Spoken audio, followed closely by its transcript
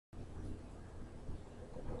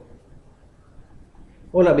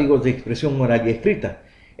Hola amigos de expresión oral y escrita.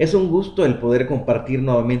 Es un gusto el poder compartir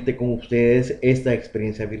nuevamente con ustedes esta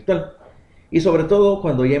experiencia virtual. Y sobre todo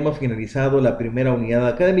cuando ya hemos finalizado la primera unidad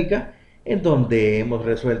académica, en donde hemos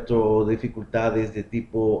resuelto dificultades de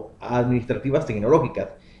tipo administrativas tecnológicas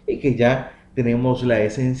y que ya tenemos la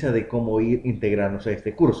esencia de cómo ir integrarnos a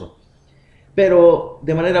este curso. Pero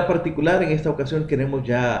de manera particular en esta ocasión queremos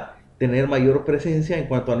ya tener mayor presencia en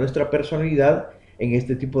cuanto a nuestra personalidad en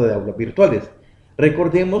este tipo de aulas virtuales.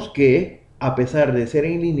 Recordemos que a pesar de ser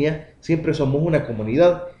en línea, siempre somos una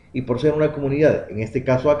comunidad y por ser una comunidad, en este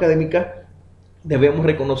caso académica, debemos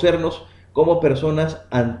reconocernos como personas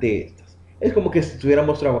ante estas. Es como que si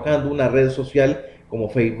estuviéramos trabajando una red social como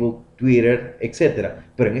Facebook, Twitter, etcétera.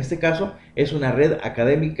 Pero en este caso es una red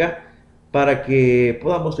académica para que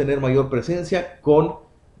podamos tener mayor presencia con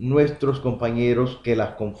nuestros compañeros que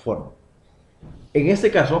las conforman. En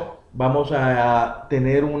este caso vamos a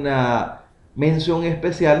tener una mención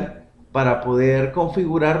especial para poder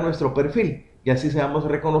configurar nuestro perfil y así seamos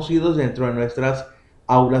reconocidos dentro de nuestras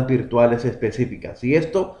aulas virtuales específicas. Y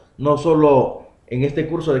esto no solo en este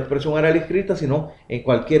curso de expresión oral y escrita, sino en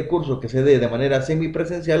cualquier curso que se dé de manera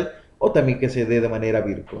semipresencial o también que se dé de manera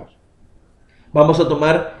virtual. Vamos a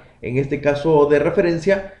tomar en este caso de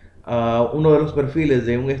referencia a uno de los perfiles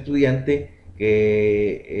de un estudiante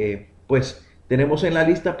que pues tenemos en la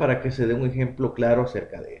lista para que se dé un ejemplo claro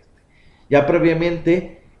acerca de este. Ya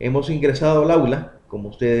previamente hemos ingresado al aula, como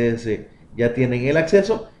ustedes ya tienen el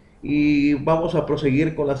acceso, y vamos a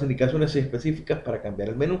proseguir con las indicaciones específicas para cambiar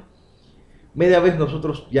el menú. Media vez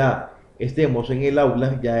nosotros ya estemos en el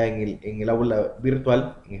aula, ya en el aula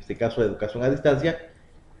virtual, en este caso de educación a distancia,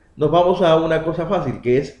 nos vamos a una cosa fácil,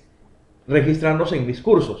 que es registrarnos en mis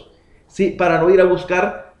cursos. Sí, para no ir a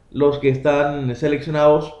buscar los que están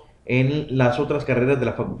seleccionados en las otras carreras de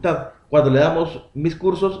la facultad. Cuando le damos mis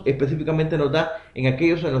cursos, específicamente nos da en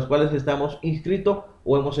aquellos en los cuales estamos inscritos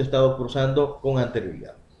o hemos estado cursando con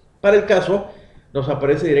anterioridad. Para el caso, nos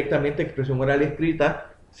aparece directamente expresión oral y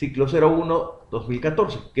escrita, ciclo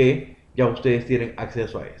 01-2014, que ya ustedes tienen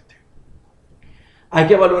acceso a este. Hay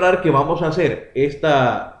que valorar que vamos a hacer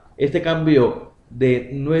este cambio de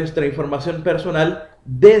nuestra información personal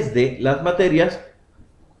desde las materias,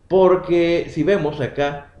 porque si vemos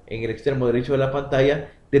acá en el extremo derecho de la pantalla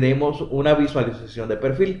tenemos una visualización de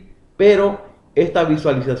perfil, pero esta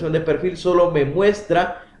visualización de perfil solo me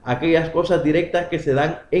muestra aquellas cosas directas que se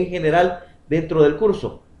dan en general dentro del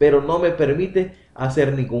curso, pero no me permite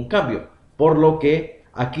hacer ningún cambio, por lo que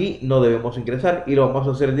aquí no debemos ingresar y lo vamos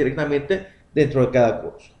a hacer directamente dentro de cada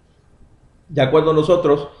curso. Ya cuando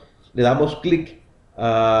nosotros le damos clic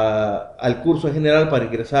al curso en general para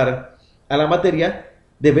ingresar a la materia,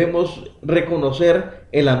 debemos reconocer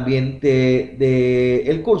el ambiente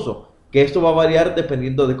del curso, que esto va a variar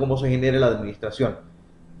dependiendo de cómo se genere la administración.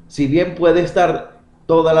 Si bien puede estar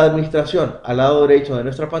toda la administración al lado derecho de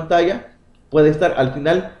nuestra pantalla, puede estar al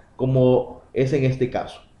final como es en este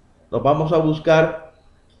caso. Nos vamos a buscar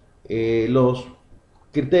los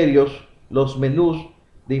criterios, los menús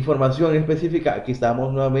de información específica. Aquí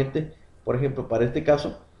estamos nuevamente, por ejemplo, para este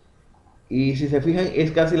caso. Y si se fijan,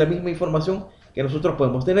 es casi la misma información que nosotros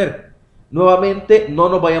podemos tener. Nuevamente, no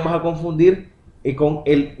nos vayamos a confundir con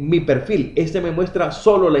mi perfil. Este me muestra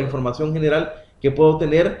solo la información general que puedo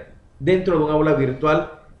tener dentro de un aula virtual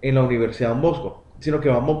en la Universidad de Don Bosco, sino que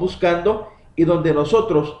vamos buscando y donde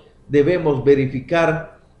nosotros debemos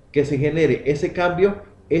verificar que se genere ese cambio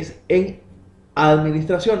es en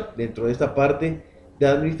administración. Dentro de esta parte de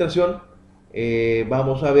administración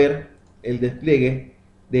vamos a ver el despliegue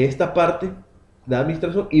de esta parte de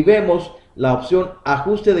administración y vemos la opción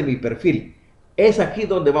ajuste de mi perfil. Es aquí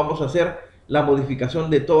donde vamos a hacer la modificación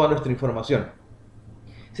de toda nuestra información.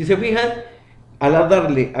 Si se fijan, al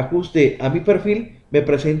darle ajuste a mi perfil me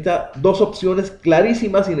presenta dos opciones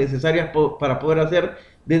clarísimas y necesarias para poder hacer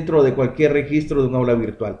dentro de cualquier registro de un aula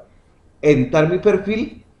virtual: editar mi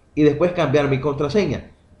perfil y después cambiar mi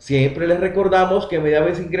contraseña. Siempre les recordamos que media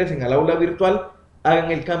vez ingresen al aula virtual, hagan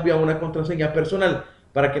el cambio a una contraseña personal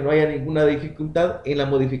para que no haya ninguna dificultad en la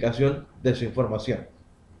modificación de su información.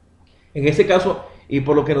 En este caso, y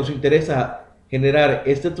por lo que nos interesa generar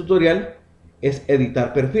este tutorial, es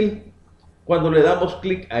editar perfil. Cuando le damos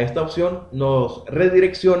clic a esta opción, nos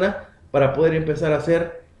redirecciona para poder empezar a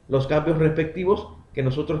hacer los cambios respectivos que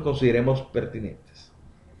nosotros consideremos pertinentes.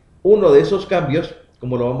 Uno de esos cambios,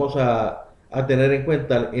 como lo vamos a tener en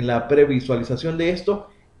cuenta en la previsualización de esto,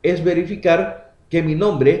 es verificar que mi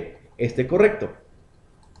nombre esté correcto.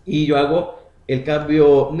 Y yo hago el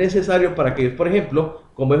cambio necesario para que, por ejemplo,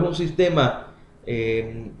 como es un sistema,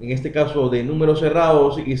 en este caso de números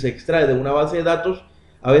cerrados y se extrae de una base de datos,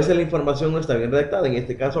 A veces la información no está bien redactada, en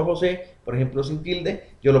este caso José, por ejemplo, sin tilde,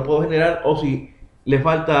 yo lo puedo generar, o si le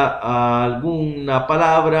falta alguna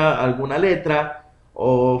palabra, alguna letra,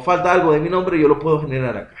 o falta algo de mi nombre, yo lo puedo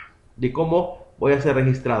generar acá, de cómo voy a ser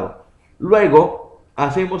registrado. Luego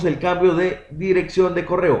hacemos el cambio de dirección de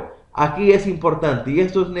correo. Aquí es importante y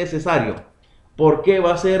esto es necesario. ¿Por qué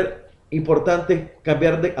va a ser importante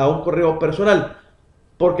cambiar a un correo personal?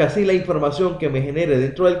 Porque así la información que me genere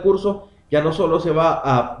dentro del curso ya no solo se va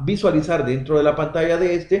a visualizar dentro de la pantalla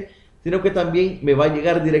de este, sino que también me va a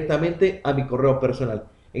llegar directamente a mi correo personal.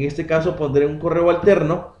 En este caso pondré un correo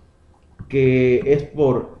alterno que es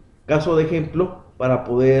por caso de ejemplo para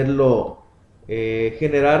poderlo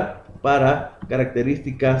generar para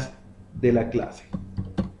características de la clase.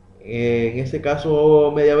 En este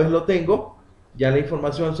caso media vez lo tengo, ya la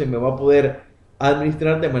información se me va a poder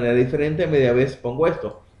administrar de manera diferente. Media vez pongo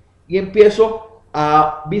esto y empiezo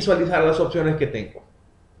a visualizar las opciones que tengo.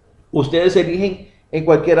 Ustedes eligen en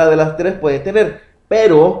cualquiera de las tres, pueden tener,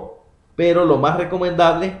 pero lo más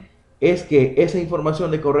recomendable es que esa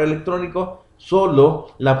información de correo electrónico solo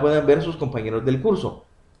la puedan ver sus compañeros del curso,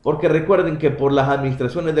 porque recuerden que por las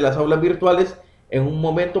administraciones de las aulas virtuales en un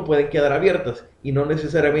momento pueden quedar abiertas y no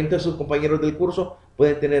necesariamente sus compañeros del curso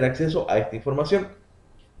pueden tener acceso a esta información.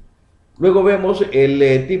 Luego vemos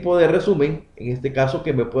el tipo de resumen, en este caso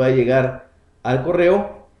que me pueda llegar al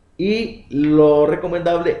correo, y lo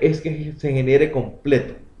recomendable es que se genere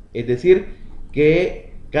completo, es decir,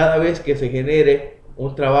 que cada vez que se genere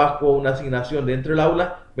un trabajo o una asignación dentro del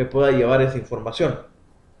aula me pueda llevar esa información.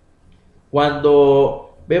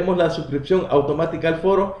 Cuando vemos la suscripción automática al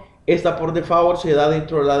foro, esta por default se da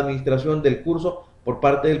dentro de la administración del curso por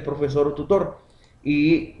parte del profesor o tutor,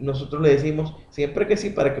 y nosotros le decimos siempre que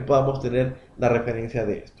sí para que podamos tener la referencia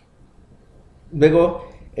de esto. Luego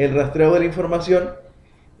el rastreo de la información,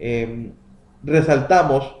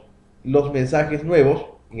 resaltamos los mensajes nuevos,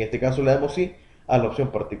 en este caso le damos sí a la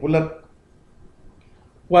opción particular.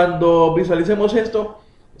 Cuando visualicemos esto,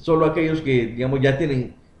 solo aquellos que digamos ya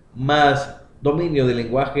tienen más dominio del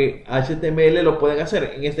lenguaje HTML lo pueden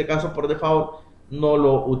hacer. En este caso por default no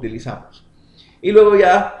lo utilizamos. Y luego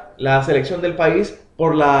ya la selección del país,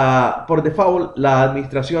 por default la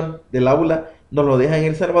administración del aula nos lo deja en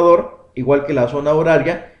El Salvador, igual que la zona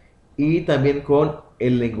horaria y también con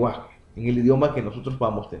el lenguaje, en el idioma que nosotros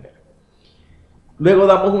podamos tener. Luego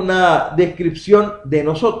damos una descripción de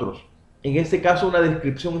nosotros, en este caso una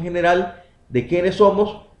descripción general de quiénes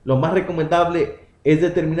somos. Lo más recomendable es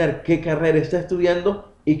determinar qué carrera está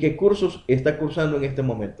estudiando y qué cursos está cursando en este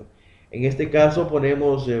momento. En este caso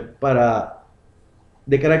ponemos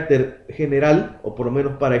de carácter general, o por lo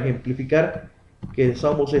menos para ejemplificar, que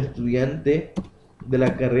somos estudiante de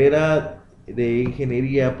la carrera de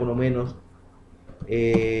ingeniería, por lo menos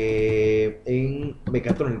en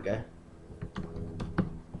mecatrónica,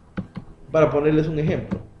 para ponerles un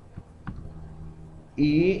ejemplo.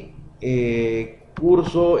 Y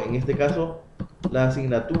curso, en este caso, la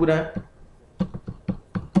asignatura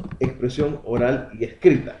expresión oral y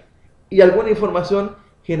escrita, y alguna información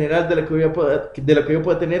general de lo que yo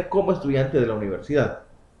pueda tener como estudiante de la universidad.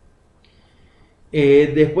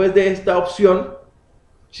 Después de esta opción,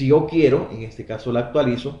 si yo quiero, en este caso la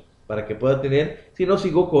actualizo para que pueda tener, si no,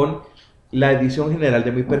 sigo con la edición general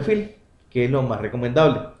de mi perfil, que es lo más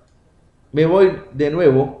recomendable. Me voy de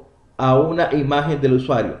nuevo a una imagen del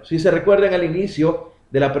usuario. Si se recuerdan, al inicio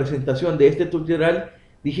de la presentación de este tutorial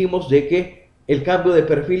dijimos de que el cambio de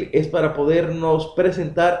perfil es para podernos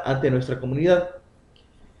presentar ante nuestra comunidad.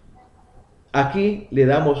 Aquí le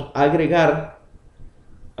damos agregar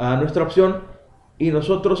a nuestra opción y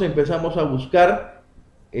nosotros empezamos a buscar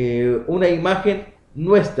una imagen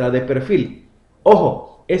nuestra de perfil.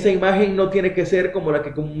 Ojo, esa imagen no tiene que ser como la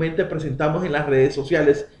que comúnmente presentamos en las redes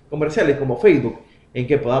sociales comerciales como Facebook, en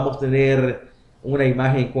que podamos tener una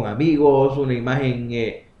imagen con amigos, una imagen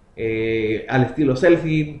al estilo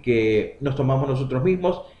selfie que nos tomamos nosotros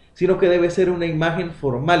mismos, sino que debe ser una imagen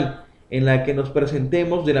formal en la que nos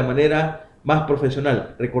presentemos de la manera más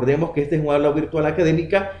profesional. Recordemos que este es un aula virtual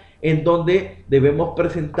académica en donde debemos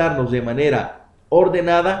presentarnos de manera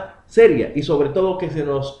ordenada, seria, y sobre todo que se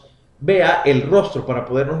nos vea el rostro para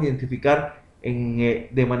podernos identificar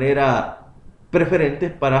de manera preferente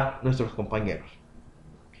para nuestros compañeros.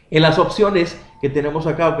 En las opciones que tenemos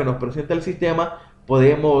acá o que nos presenta el sistema,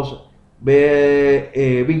 podemos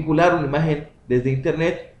vincular una imagen desde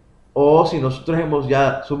internet, o si nosotros hemos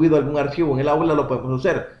ya subido algún archivo en el aula, lo podemos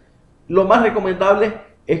hacer. Lo más recomendable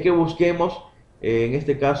es que busquemos, en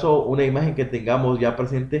este caso, una imagen que tengamos ya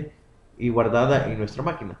presente y guardada en nuestra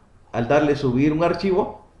máquina. Al darle subir un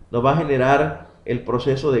archivo, nos va a generar el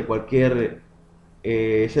proceso de cualquier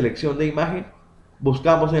selección de imagen,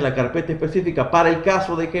 buscamos en la carpeta específica. Para el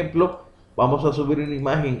caso de ejemplo, vamos a subir una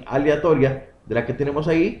imagen aleatoria de la que tenemos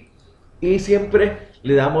ahí y siempre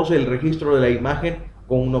le damos el registro de la imagen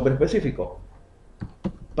con un nombre específico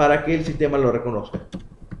para que el sistema lo reconozca.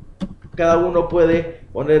 Cada uno puede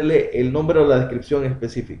ponerle el nombre o la descripción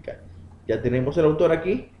específica. Ya tenemos el autor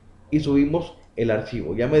aquí y subimos el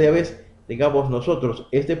archivo. Ya media vez tengamos nosotros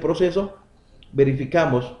este proceso,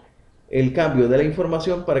 verificamos el cambio de la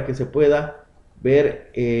información para que se pueda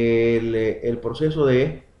ver el proceso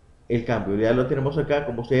de el cambio. Ya lo tenemos acá,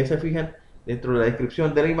 como ustedes se fijan, dentro de la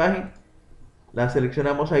descripción de la imagen, la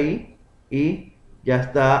seleccionamos ahí y ya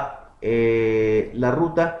está la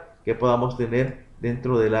ruta que podamos tener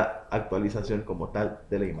dentro de la actualización como tal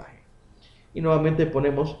de la imagen. Y nuevamente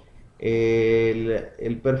ponemos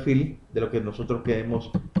el perfil de lo que nosotros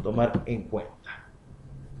queremos tomar en cuenta.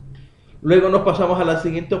 Luego nos pasamos a la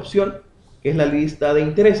siguiente opción, que es la lista de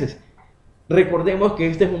intereses. Recordemos que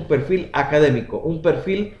este es un perfil académico, un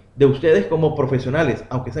perfil de ustedes como profesionales.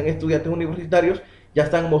 Aunque sean estudiantes universitarios, ya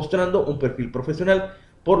están mostrando un perfil profesional,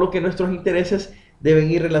 por lo que nuestros intereses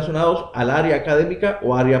deben ir relacionados al área académica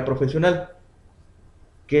o área profesional.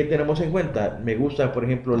 ¿Qué tenemos en cuenta? Me gusta, por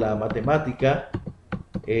ejemplo, la matemática,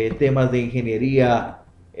 temas de ingeniería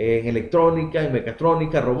en electrónica, en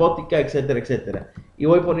mecatrónica, robótica, etcétera, etcétera. Y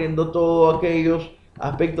voy poniendo todos aquellos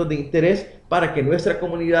aspectos de interés para que nuestra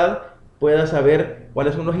comunidad pueda saber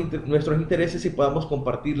cuáles son nuestros intereses y podamos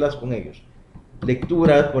compartirlas con ellos.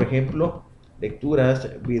 Lecturas, por ejemplo, lecturas,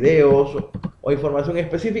 videos o información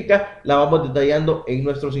específica, la vamos detallando en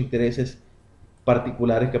nuestros intereses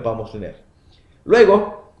particulares que podamos tener.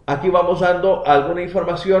 Luego, aquí vamos dando alguna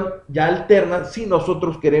información ya alterna si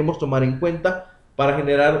nosotros queremos tomar en cuenta para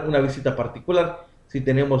generar una visita particular. Si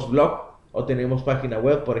tenemos blog o tenemos página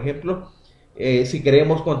web, por ejemplo, si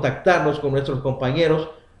queremos contactarnos con nuestros compañeros,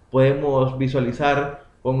 podemos visualizar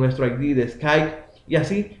con nuestro ID de Skype y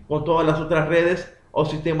así con todas las otras redes o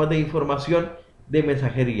sistemas de información de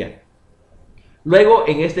mensajería. Luego,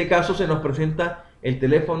 en este caso, se nos presenta el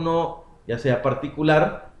teléfono, ya sea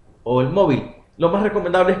particular o el móvil. Lo más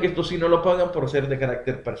recomendable es que esto sí no lo pongan por ser de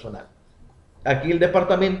carácter personal. Aquí el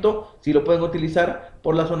departamento sí lo pueden utilizar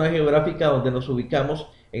por la zona geográfica donde nos ubicamos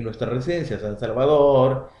en nuestra residencia, San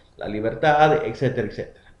Salvador, La Libertad, etcétera,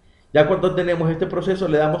 etcétera. Ya cuando tenemos este proceso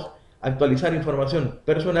le damos actualizar información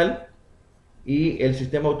personal y el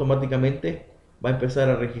sistema automáticamente va a empezar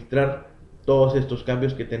a registrar todos estos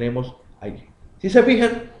cambios que tenemos allí. Si se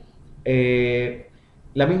fijan,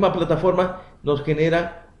 la misma plataforma nos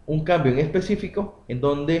genera un cambio en específico en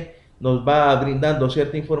donde nos va brindando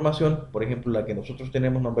cierta información, por ejemplo la que nosotros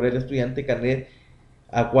tenemos, nombre del estudiante, carnet,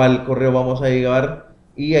 a cuál correo vamos a llevar,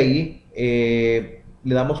 y ahí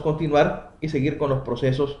le damos continuar y seguir con los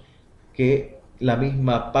procesos que la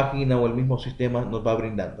misma página o el mismo sistema nos va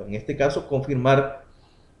brindando. En este caso, confirmar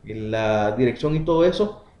la dirección y todo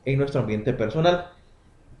eso en nuestro ambiente personal.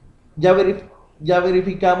 Ya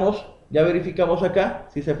verificamos acá,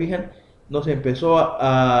 si se fijan, nos empezó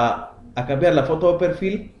a cambiar la foto de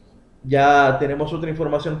perfil, ya tenemos otra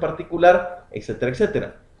información particular, etcétera,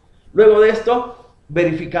 etcétera. Luego de esto,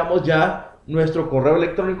 verificamos ya nuestro correo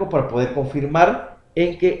electrónico para poder confirmar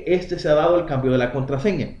en que este se ha dado el cambio de la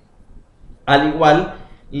contraseña. Al igual,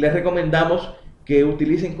 les recomendamos que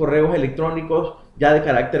utilicen correos electrónicos ya de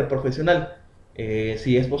carácter profesional,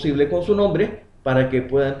 si es posible con su nombre, para que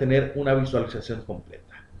puedan tener una visualización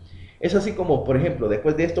completa. Es así como, por ejemplo,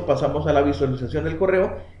 después de esto pasamos a la visualización del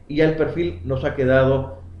correo y ya el perfil nos ha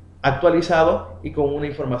quedado actualizado y con una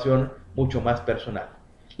información mucho más personal.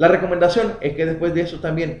 La recomendación es que después de eso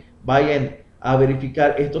también vayan a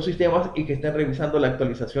verificar estos sistemas y que estén revisando la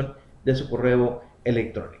actualización de su correo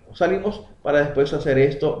electrónico. Salimos para después hacer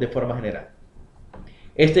esto de forma general.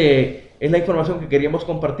 Esta es la información que queríamos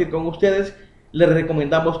compartir con ustedes. Les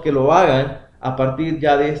recomendamos que lo hagan a partir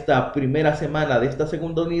ya de esta primera semana de esta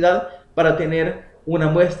segunda unidad para tener una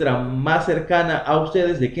muestra más cercana a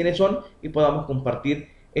ustedes de quiénes son y podamos compartir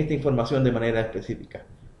esta información de manera específica.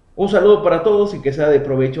 Un saludo para todos y que sea de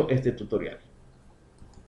provecho este tutorial.